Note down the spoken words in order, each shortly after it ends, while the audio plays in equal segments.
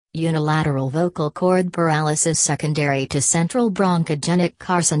Unilateral vocal cord paralysis secondary to central bronchogenic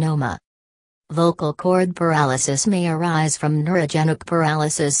carcinoma. Vocal cord paralysis may arise from neurogenic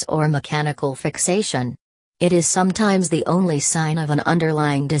paralysis or mechanical fixation. It is sometimes the only sign of an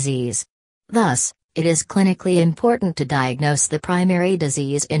underlying disease. Thus, it is clinically important to diagnose the primary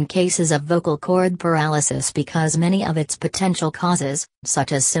disease in cases of vocal cord paralysis because many of its potential causes,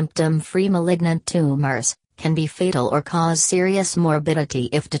 such as symptom-free malignant tumors, can be fatal or cause serious morbidity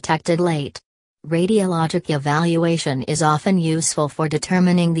if detected late. Radiologic evaluation is often useful for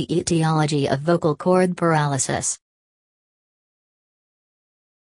determining the etiology of vocal cord paralysis.